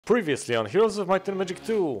Previously on Heroes of Might and Magic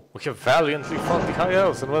 2, we have valiantly fought the High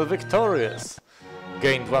Elves and were victorious.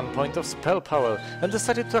 Gained 1 point of spell power and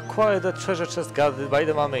decided to acquire the treasure chest guarded by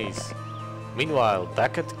the mummies. Meanwhile,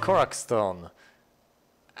 back at Korakstone,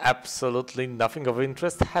 absolutely nothing of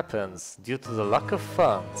interest happens due to the lack of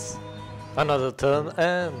funds. Another turn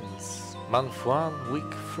ends. Month 1,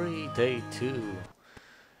 week 3, day 2.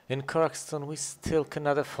 In Korakstone we still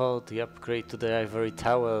cannot afford the upgrade to the Ivory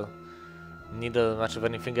Tower, neither much of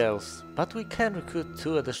anything else, but we can recruit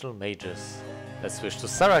 2 additional mages. Let's switch to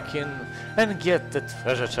Sarakin and get the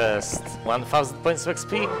treasure chest. 1000 points of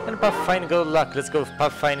XP and pathfinding good luck. Let's go with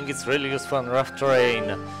pathfinding, it's really useful on rough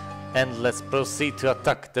terrain. And let's proceed to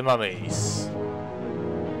attack the mummies.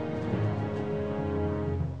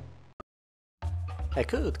 I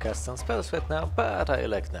could cast some spells right now, but I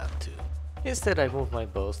elect not to. Instead I move my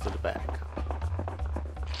bows to the back.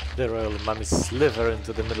 The royal mummies sliver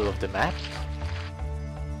into the middle of the map.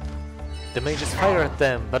 The mages fire at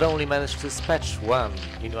them, but only manage to dispatch 1.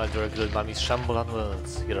 Meanwhile the regular mummies shamble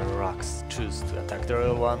onwards. Yellow rocks choose to attack the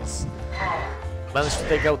royal ones. Manage to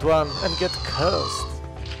take out 1 and get cursed.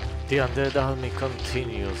 The undead army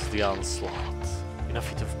continues the onslaught. In a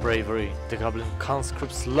feat of bravery, the goblin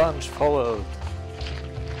conscripts lunge forward.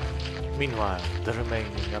 Meanwhile, the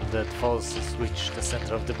remaining undead forces reach the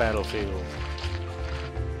center of the battlefield.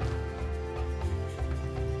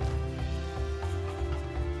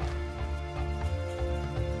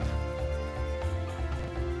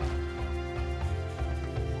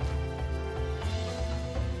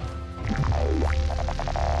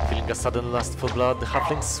 Feeling a sudden lust for blood, the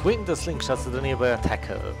halflings swing the slingshots at the nearby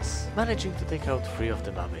attackers, managing to take out 3 of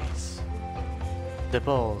the mummies. The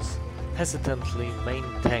boars hesitantly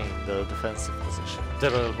maintain their defensive position.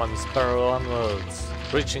 The royal mummies barrel onwards,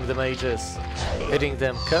 reaching the mages, hitting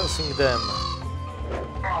them, cursing them.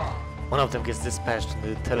 One of them gets dispatched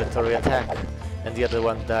in the territory attack, and the other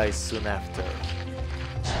one dies soon after.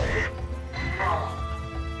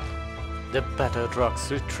 The battered rocks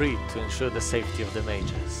retreat to ensure the safety of the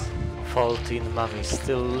mages. 14 mummies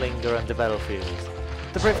still linger on the battlefield.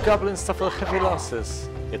 The brave goblins suffer heavy losses,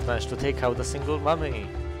 yet manage to take out a single mummy.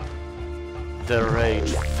 The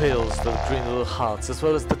rage fills their green little hearts, as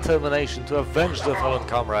well as determination to avenge their fallen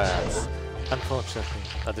comrades. Unfortunately,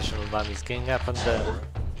 additional mummies gang up on them,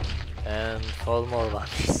 and fall more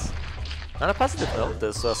mummies. On a positive note,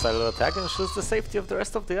 the suicidal attack ensures the safety of the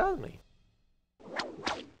rest of the army.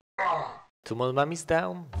 2 more mummies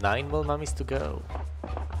down, 9 more mummies to go.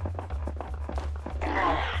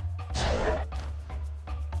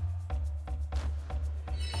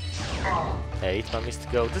 Eight mummies to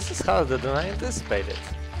go. This is harder than I anticipated.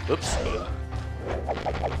 Oopsie.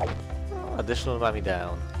 Oh, additional mummy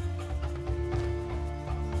down.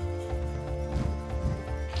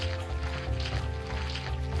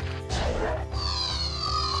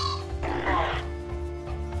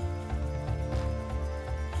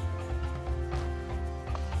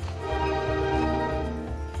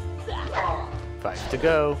 Five to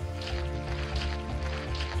go.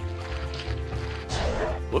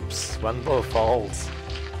 Whoops, 1 more falls.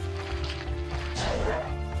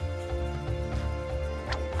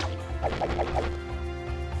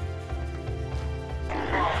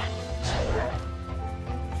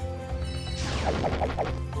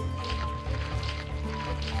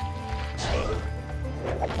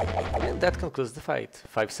 And that concludes the fight.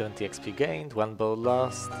 570 XP gained, 1 bow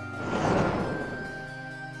lost.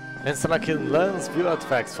 And Samakin learns view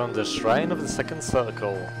artifacts from the Shrine of the Second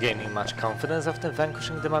Circle. Gaining much confidence after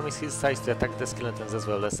vanquishing the mummies, he decides to attack the skeletons as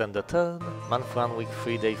well as end the turn. Month 1, week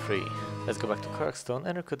 3, day 3. Let's go back to Korakstone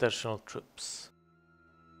and recruit additional troops.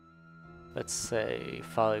 Let's say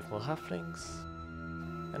 5 more halflings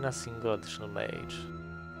and a single additional mage.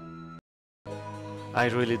 I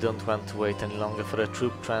really don't want to wait any longer for a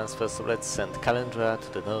troop transfer, so let's send Kalindra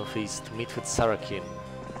to the northeast to meet with Sarakin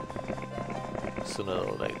sooner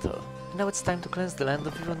or later. Now it's time to cleanse the land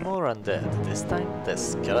of even more undead, this time the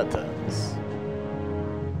skeletons.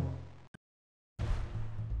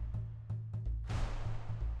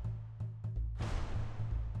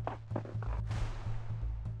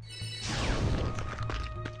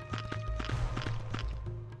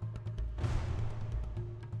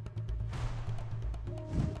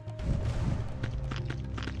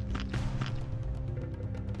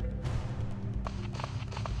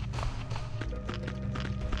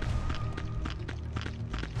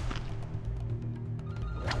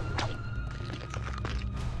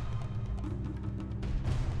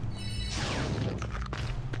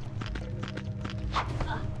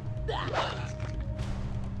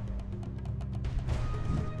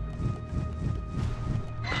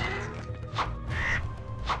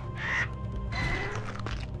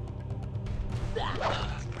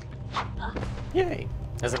 Yay!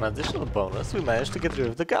 As an additional bonus, we managed to get rid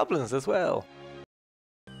of the goblins as well.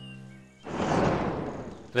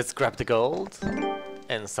 Let's grab the gold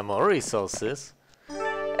and some more resources,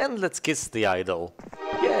 and let's kiss the idol.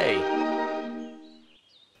 Yay!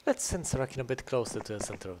 Let's send Sarakin a bit closer to the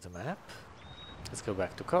center of the map. Let's go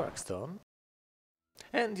back to Korakstone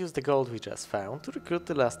and use the gold we just found to recruit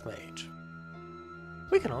the last mage.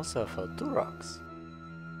 We can also afford 2 rocks.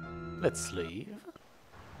 Let's leave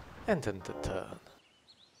and end the turn.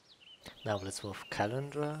 Now let's move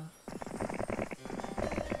Kalindra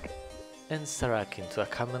and Sarakin to a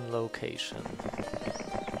common location.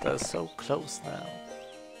 They're so close now.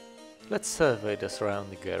 Let's survey the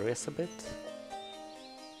surrounding areas a bit.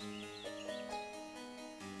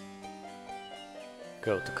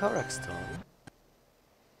 Go to Korakstone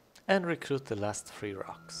and recruit the last 3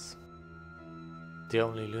 rocks. The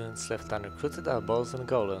only units left unrecruited are balls and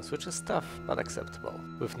golems, which is tough but acceptable.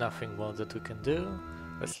 With nothing more that we can do,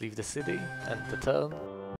 let's leave the city, end the turn,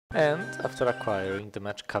 and after acquiring the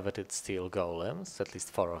much coveted steel golems, at least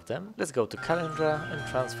 4 of them, let's go to Kalindra and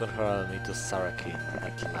transfer her army to Sarakin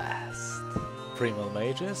at last. 3 more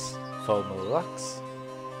mages, 4 more rocks,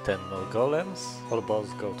 10 more golems, all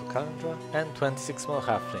balls go to Kalindra, and 26 more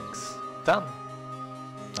halflings. Done!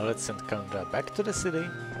 Now let's send Kalindra back to the city,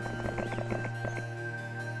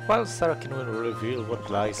 while Sarakin will reveal what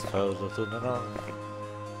lies further to the north.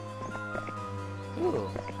 Ooh,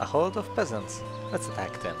 a horde of peasants. Let's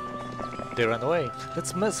attack them. They run away.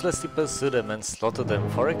 Let's mercilessly pursue them and slaughter them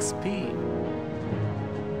for XP.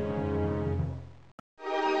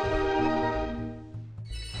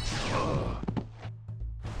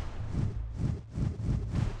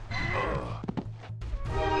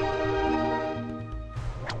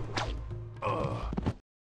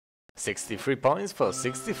 63 points for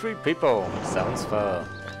 63 people. Sounds fair.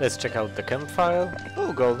 Let's check out the campfire.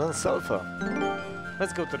 Oh, gold and sulfur.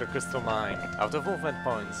 Let's go to the crystal mine. Out of movement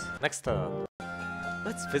points. Next turn.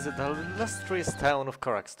 Let's visit the illustrious town of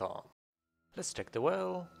Korakstone. Let's check the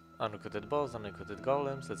well. Unrecruited balls, unrecruited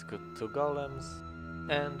golems. Let's go 2 golems.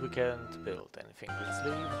 And we can't build anything. Let's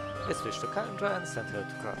leave. Let's switch to Kalindra and send her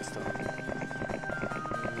to Korakstone.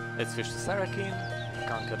 Let's switch to Sarakin,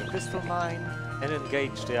 conquer the crystal mine, and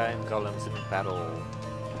engage the iron golems in battle.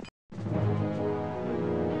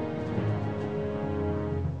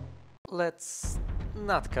 Let's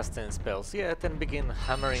not cast any spells yet and begin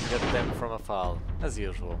hammering at them from afar, as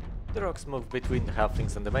usual. The rocks move between the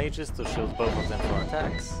halflings and the mages to shield both of them from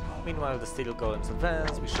attacks. Meanwhile the steel golems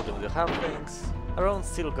advance, we shoot them with the halflings. Our own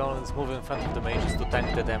steel golems move in front of the mages to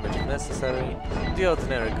tank the damage if necessary. The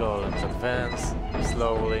ordinary golems advance,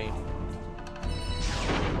 slowly.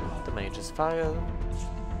 The mages fire.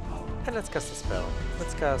 And let's cast a spell.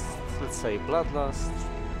 Let's cast, let's say, Bloodlust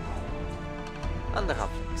on the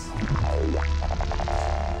halflings.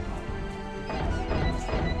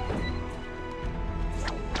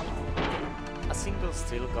 A single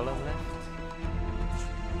steel golem left.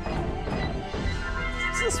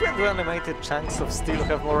 Since when do animated chunks of steel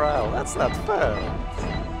have morale? That's not fair!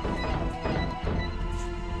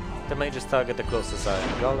 The mages target the closest iron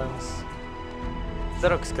golems. The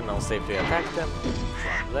rocks can now safely attack them.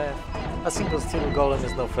 1 left. A single steel golem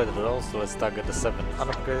is no threat at all, so let's target the 7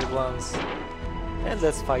 unupgraded ones. And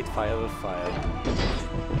let's fight fire with fire.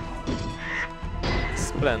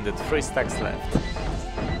 Splendid, 3 stacks left.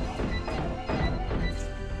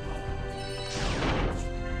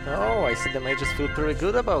 Oh, I see the mages feel pretty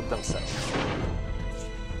good about themselves.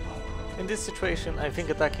 In this situation, I think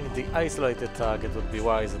attacking the isolated target would be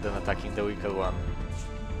wiser than attacking the weaker one.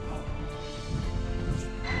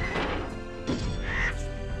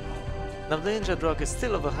 Now the injured rock is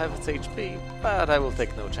still over half its HP, but I will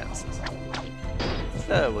take no chances.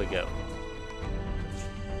 There we go.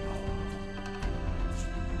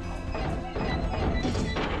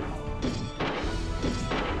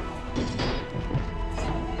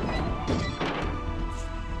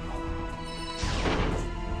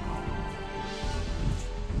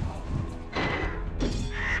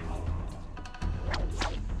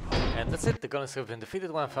 And that's it, the golems have been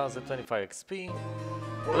defeated, 1025 XP.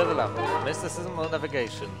 Level up, Mysticism or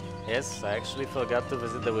Navigation. Yes, I actually forgot to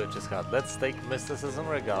visit the witch's hut. Let's take Mysticism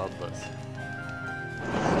regardless.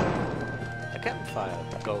 A campfire,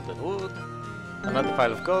 golden wood. Another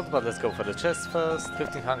pile of gold, but let's go for the chest first.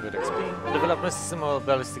 1500 XP. Level up Mysticism or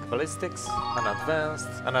Ballistic Ballistics.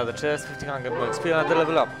 Unadvanced. Another chest, 1500 more XP. Another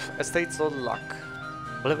level up. Estates or luck.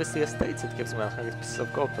 Well, if it's the estates, it gives me 100 pieces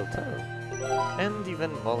of gold per turn. And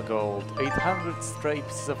even more gold. 800 stray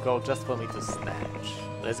pieces of gold just for me to snatch.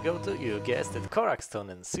 Let's go to, you guessed it,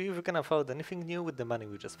 Korakstone and see if we can afford anything new with the money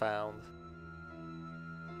we just found.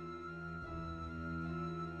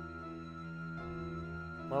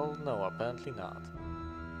 Well, no, apparently not.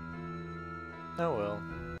 Oh well.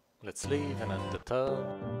 Let's leave and end the turn.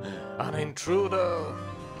 An intruder!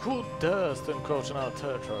 Who dares to encroach on our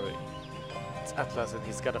territory? It's Atlas and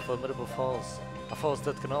he's got a formidable force. A force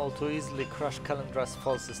that can all too easily crush Kalindra's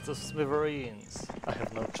forces to smithereens. I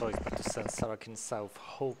have no choice but to send Sarakin south,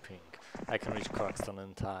 hoping I can reach Crockston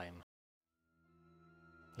in time.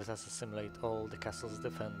 Let us assimilate all the castle's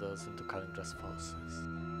defenders into Kalindra's forces.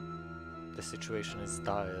 The situation is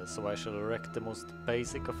dire, so I shall erect the most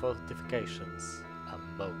basic of fortifications, a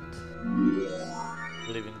moat.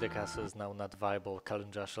 Believing the castle is now not viable,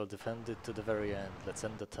 Kalindra shall defend it to the very end. Let's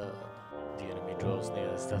end the turn. The enemy draws near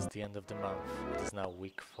as does the end of the month. It is now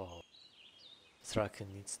week 4. Sarakin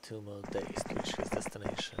needs 2 more days to reach his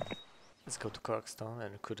destination. Let's go to Crockston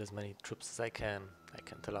and recruit as many troops as I can. I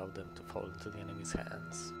can't allow them to fall into the enemy's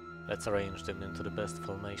hands. Let's arrange them into the best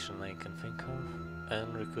formation I can think of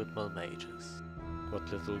and recruit more mages. What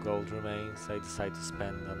little gold remains I decide to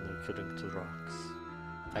spend on recruiting 2 rocks.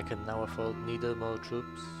 I can now afford neither more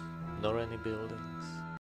troops nor any buildings.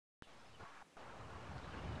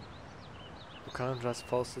 Do Kalindra's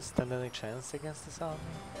forces stand any chance against this army?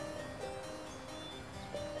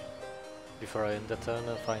 Before I end the turn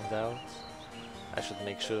and find out, I should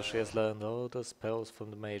make sure she has learned all the spells from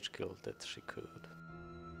the Mage Guild that she could.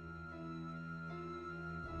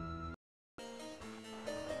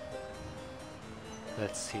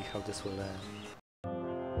 Let's see how this will end.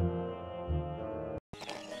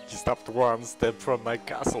 She stopped 1 step from my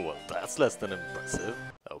castle. Well, that's less than impressive.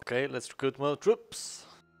 Okay, let's recruit more troops.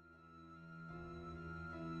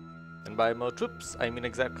 And by more troops, I mean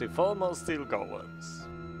exactly 4 more steel golems.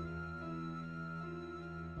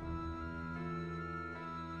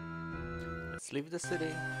 Let's leave the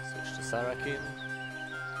city, switch to Sarakin,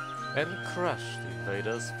 and crush the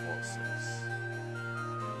invaders' forces.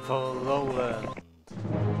 For Roland!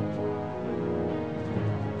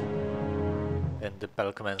 And the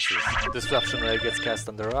battle commences. Disruption ray gets cast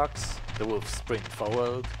on the rocks, the wolves sprint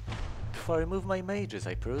forward. Before I remove my mages,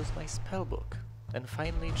 I peruse my spellbook, and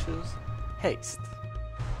finally choose Haste.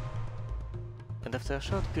 And after a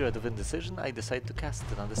short period of indecision, I decide to cast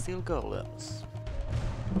it on the steel golems.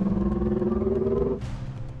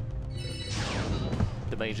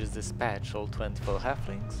 The mages dispatch all 24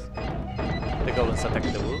 halflings. The goblins attack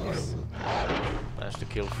the wolves. Manage to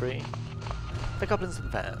kill 3. The goblins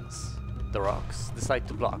advance. The rocks decide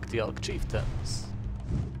to block the orc chieftains.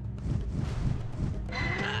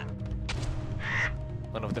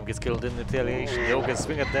 One of them gets killed in retaliation. The ogres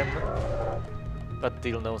swing at them, but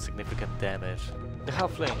deal no significant damage. The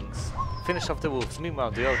halflings finish off the wolves.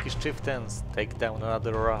 Meanwhile, the orcish chieftains take down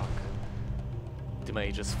another rock. The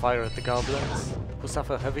mages fire at the goblins, who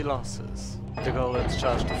suffer heavy losses. The golems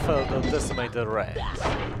charge to further decimate their ranks.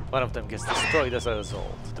 One of them gets destroyed as a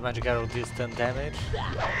result. The magic arrow deals 10 damage,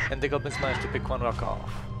 and the goblins manage to pick 1 rock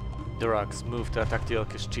off. The rocks move to attack the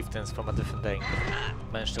orcish chieftains from a different angle.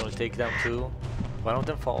 Manage to only take down 2. One of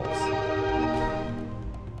them falls.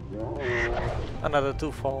 Another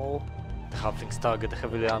 2 fall. The halflings target the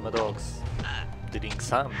heavily armored orcs, dealing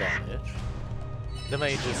some damage. The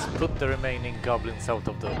mages put the remaining goblins out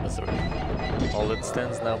of their misery. All that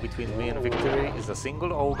stands now between me and victory is a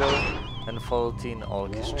single ogre and 14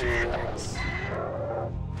 orcish chieftains.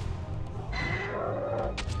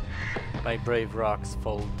 My brave rocks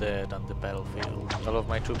fall dead on the battlefield. All of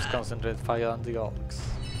my troops concentrate fire on the orcs.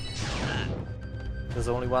 There's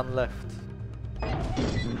only 1 left.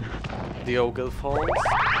 The ogre falls,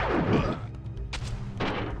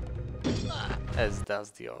 as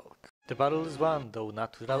does the orc. The battle is won, though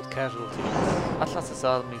not without casualties. Atlas's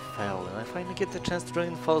army fell, and I finally get the chance to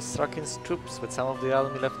reinforce Sarakin's troops with some of the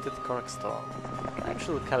army left at Crockston. I'm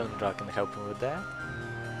sure Kalindra can help him with that.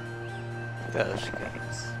 There she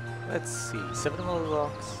comes. Let's see, 7 more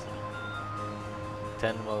rocks,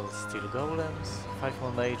 10 more steel golems, 5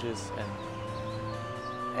 more mages, and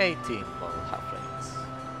 18 more halflings.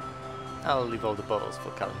 I'll leave all the balls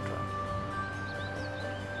for Kalindra.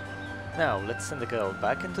 Now, let's send the girl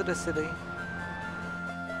back into the city.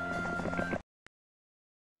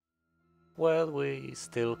 Well, we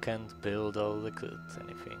still can't build or recruit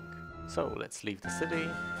anything. So let's leave the city,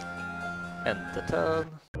 end the turn,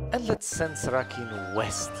 and let's send Sarakin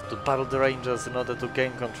west to battle the Rangers in order to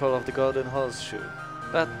gain control of the Golden Horseshoe.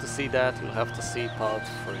 But to see that, you'll have to see part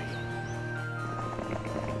 3.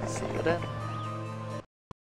 See you then.